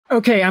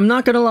Okay, I'm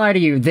not gonna lie to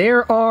you.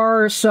 There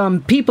are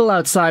some people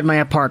outside my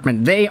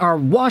apartment. They are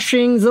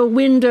washing the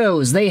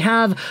windows. They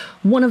have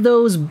one of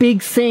those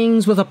big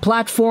things with a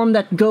platform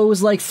that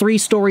goes like 3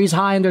 stories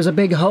high, and there's a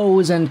big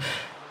hose, and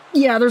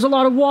yeah, there's a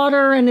lot of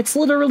water, and it's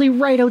literally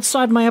right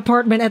outside my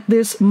apartment at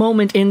this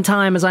moment in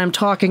time as I'm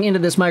talking into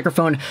this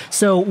microphone.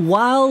 So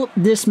while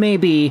this may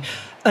be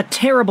a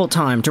terrible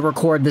time to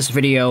record this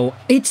video,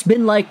 it's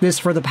been like this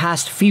for the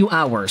past few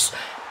hours.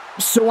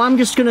 So I'm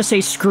just gonna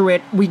say screw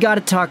it, we gotta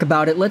talk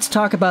about it. Let's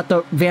talk about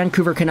the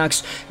Vancouver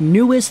Canucks'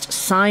 newest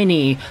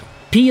signee,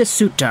 Pius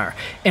Suter,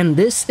 and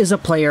this is a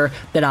player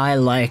that I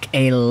like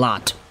a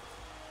lot.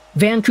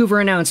 Vancouver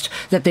announced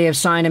that they have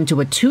signed him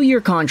to a 2-year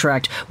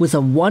contract with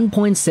a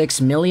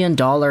 $1.6 million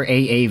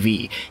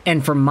AAV,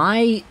 and for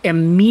my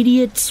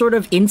immediate sort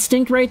of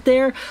instinct right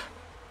there,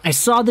 I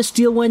saw this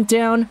deal went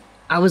down,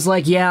 I was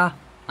like, yeah,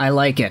 I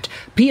like it.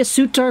 Pius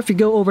Suter, if you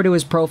go over to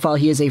his profile,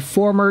 he is a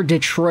former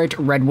Detroit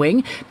Red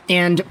Wing,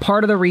 and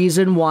part of the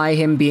reason why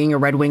him being a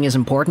Red Wing is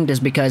important is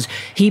because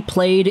he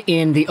played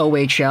in the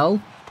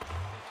OHL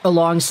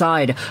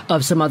alongside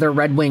of some other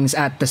Red Wings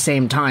at the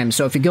same time.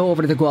 So if you go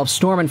over to the Guelph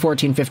Storm in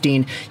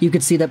 14-15, you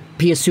could see that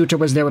Pius Suter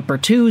was there with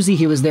Bertuzzi,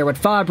 he was there with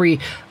Fabry,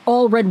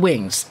 all Red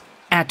Wings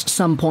at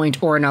some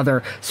point or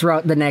another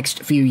throughout the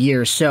next few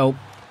years. So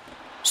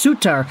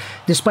Suter,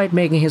 despite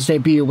making his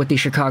debut with the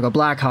Chicago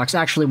Blackhawks,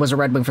 actually was a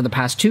Red Wing for the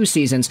past 2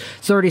 seasons,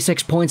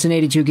 36 points in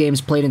 82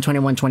 games played in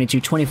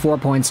 21-22, 24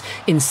 points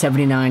in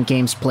 79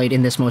 games played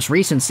in this most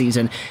recent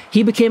season.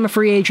 He became a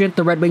free agent,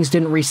 the Red Wings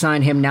didn't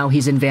re-sign him, now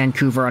he's in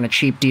Vancouver on a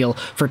cheap deal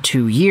for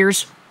 2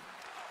 years.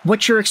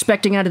 What you're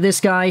expecting out of this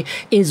guy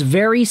is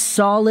very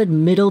solid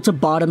middle to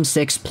bottom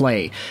 6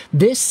 play.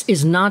 This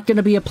is not going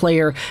to be a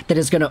player that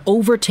is going to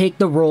overtake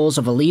the roles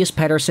of Elias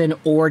Pettersson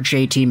or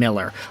JT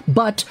Miller.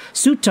 But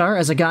Suter,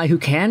 as a guy who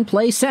can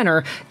play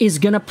center, is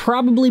going to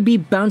probably be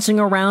bouncing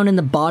around in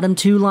the bottom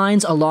 2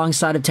 lines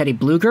alongside of Teddy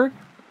Blueger.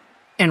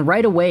 And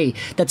right away,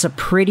 that's a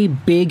pretty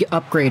big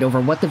upgrade over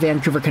what the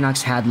Vancouver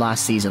Canucks had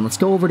last season. Let's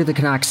go over to the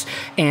Canucks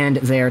and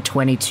their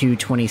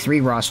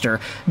 22-23 roster,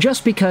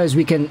 just because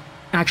we can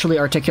actually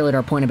articulate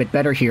our point a bit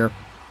better here.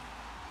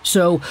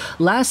 So,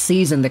 last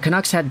season, the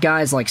Canucks had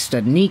guys like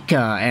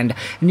Studnicka and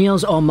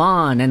Nils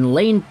Åman and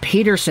Lane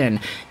Peterson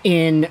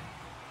in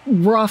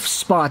rough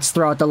spots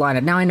throughout the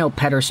lineup. Now, I know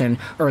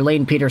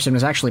Lane Peterson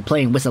was actually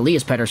playing with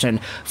Elias Pettersson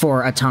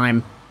for a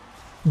time,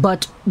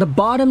 but the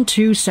bottom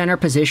 2 center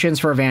positions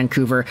for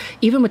Vancouver,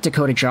 even with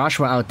Dakota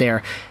Joshua out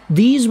there,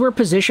 these were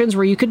positions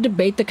where you could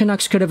debate the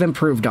Canucks could have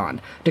improved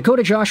on.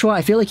 Dakota Joshua,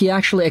 I feel like he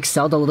actually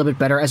excelled a little bit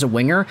better as a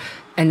winger,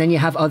 and then you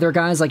have other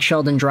guys like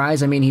Sheldon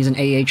Dries. I mean, he's an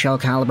AHL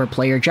caliber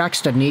player. Jack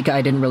Studnicka,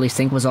 I didn't really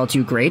think was all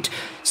too great.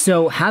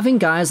 So having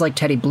guys like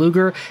Teddy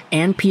Blueger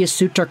and Pius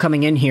Suter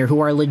coming in here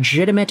who are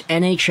legitimate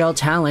NHL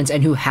talents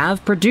and who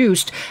have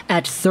produced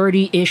at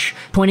 30-ish,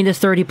 20 to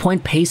 30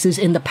 point paces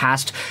in the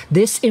past,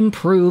 this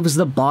improves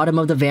the bottom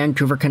of the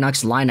Vancouver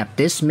Canucks lineup.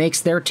 This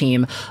makes their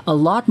team a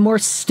lot more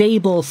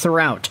stable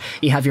throughout.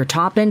 You have your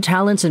top-end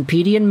talents in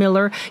Petey and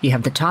Miller, you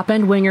have the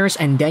top-end wingers,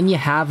 and then you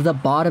have the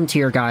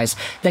bottom-tier guys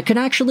that can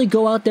actually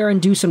go out there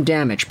and do some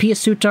damage. Pius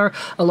Suter,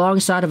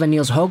 alongside of a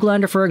Nils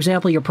Höglander, for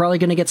example, you're probably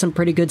going to get some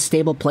pretty good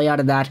stable play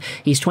out of that.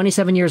 He's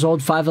 27 years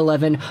old,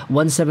 5'11",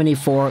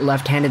 174,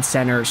 left-handed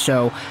center,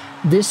 so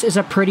this is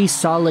a pretty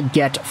solid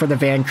get for the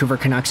Vancouver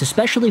Canucks,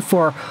 especially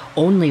for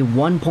only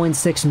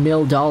 $1.6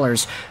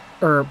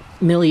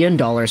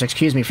 million,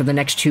 excuse me, for the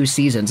next 2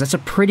 seasons. That's a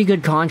pretty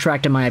good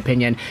contract in my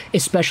opinion,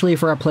 especially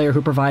for a player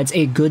who provides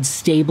a good,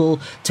 stable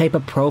type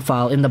of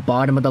profile in the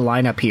bottom of the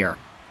lineup here.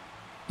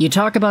 You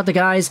talk about the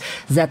guys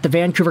that the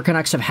Vancouver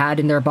Canucks have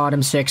had in their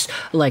bottom 6,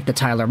 like the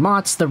Tyler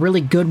Motts, the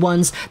really good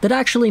ones that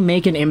actually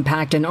make an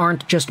impact and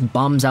aren't just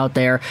bums out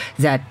there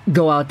that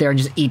go out there and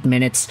just eat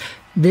minutes.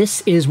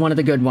 This is one of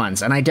the good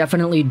ones, and I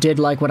definitely did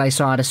like what I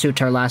saw out of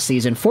Suter last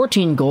season.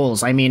 14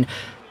 goals, I mean,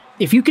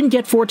 if you can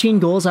get 14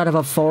 goals out of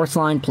a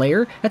 4th-line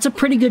player, that's a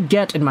pretty good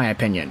get in my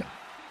opinion.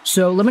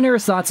 So let me know your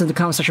thoughts in the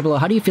comment section below.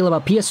 How do you feel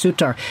about Pius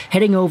Suter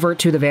heading over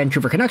to the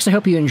Vancouver Canucks? I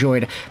hope you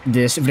enjoyed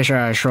this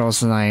video.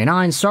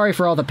 Sorry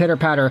for all the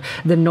pitter-patter,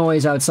 the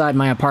noise outside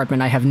my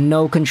apartment. I have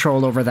no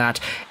control over that,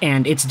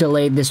 and it's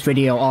delayed this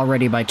video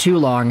already by too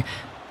long.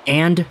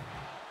 And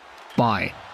bye.